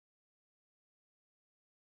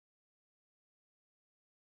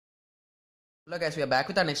Hello guys, we are back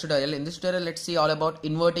with our next tutorial. In this tutorial, let's see all about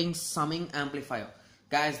inverting summing amplifier.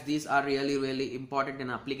 Guys, these are really important in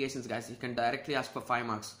applications, guys. You can directly ask for 5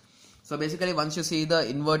 marks. So basically, once you see the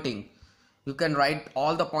inverting, you can write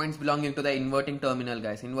all the points belonging to the inverting terminal,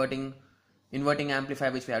 guys. Inverting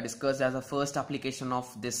amplifier, which we have discussed as the first application of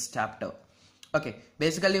this chapter. Okay,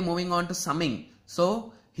 basically moving on to summing.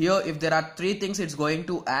 So here, if there are 3 things, it's going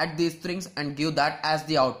to add these things and give that as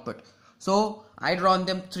the output. So I drawn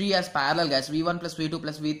them 3 as parallel, guys. V1 plus V2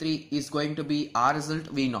 plus V3 is going to be our result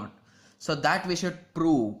V0. So that we should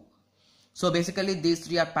prove. So basically these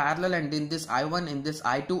 3 are parallel, and in this I1, in this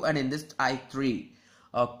I2 and in this I3.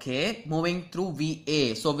 Okay, moving through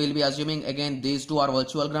VA. So we'll be assuming again these 2 are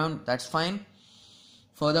virtual ground. That's fine.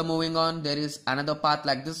 Further moving on, there is another path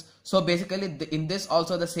like this. So basically in this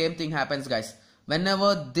also the same thing happens, guys.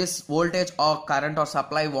 Whenever this voltage or current or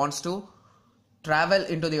supply wants to travel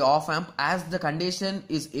into the op amp, as the condition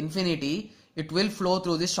is infinity, it will flow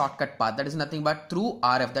through this shortcut path, that is nothing but through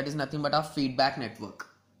RF, that is nothing but a feedback network.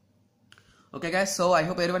 Okay guys, so I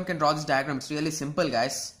hope everyone can draw this diagram. It's really simple,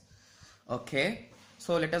 guys. Okay,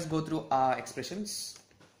 so let us go through our expressions.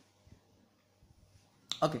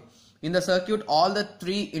 Okay, in the circuit, all the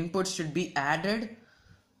 3 inputs should be added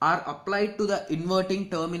are applied to the inverting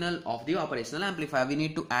terminal of the operational amplifier. We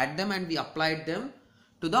need to add them and we applied them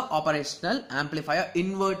to the operational amplifier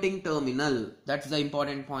inverting terminal. That's the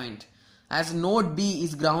important point. As node B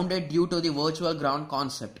is grounded due to the virtual ground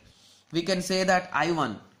concept, we can say that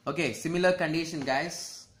I1. Okay, similar condition,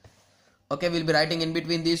 guys. Okay, we'll be writing in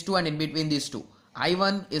between these 2 and in between these 2.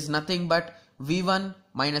 I1 is nothing but V1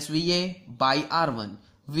 minus VA by R1.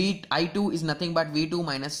 I2 is nothing but V2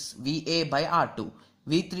 minus VA by R2.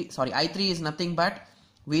 I3 is nothing but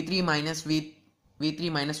V3 minus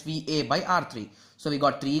VA by R3. So we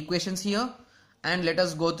got 3 equations here, and let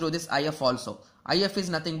us go through this IF also. IF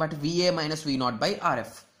is nothing but VA minus V0 by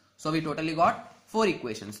RF. So we totally got 4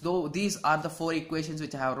 equations. Though these are the 4 equations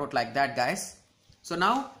which I have wrote like that, guys. So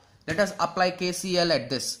now let us apply KCL at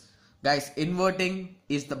this. Guys, inverting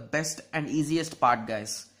is the best and easiest part,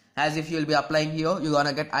 guys. As if you will be applying here, you're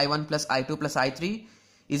gonna get I1 plus I2 plus I3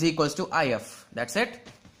 is equals to IF. That's it.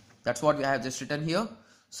 That's what we have just written here.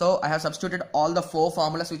 So I have substituted all the 4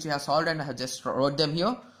 formulas which we have solved, and I have just wrote them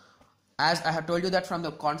here. As I have told you that from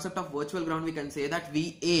the concept of virtual ground, we can say that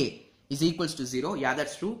VA is equals to 0. Yeah,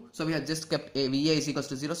 that's true. So we have just kept VA is equals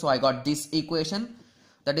to 0. So I got this equation,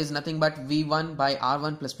 that is nothing but V1 by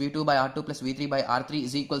R1 plus V2 by R2 plus V3 by R3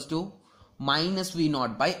 is equals to minus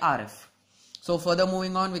V0 by RF. So further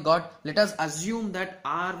moving on, we got, let us assume that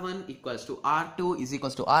R1 equals to R2 is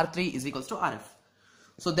equals to R3 is equals to RF.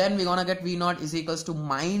 So then we're gonna get V0 is equals to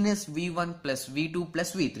minus V1 plus V2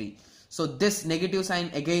 plus V3. So this negative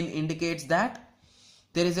sign again indicates that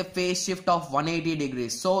there is a phase shift of 180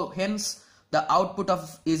 degrees. So hence the output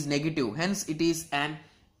of is negative. Hence it is an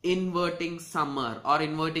inverting summer or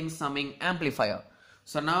inverting summing amplifier.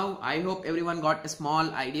 So now I hope everyone got a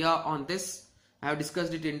small idea on this. I have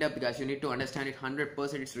discussed it in depth, guys. You need to understand it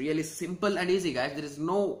 100%. It's really simple and easy, guys. There is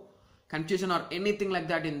no confusion or anything like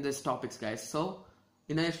that in this topics, guys. So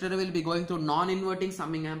in the next video, we'll be going through non-inverting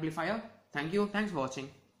summing amplifier. Thank you. Thanks for watching.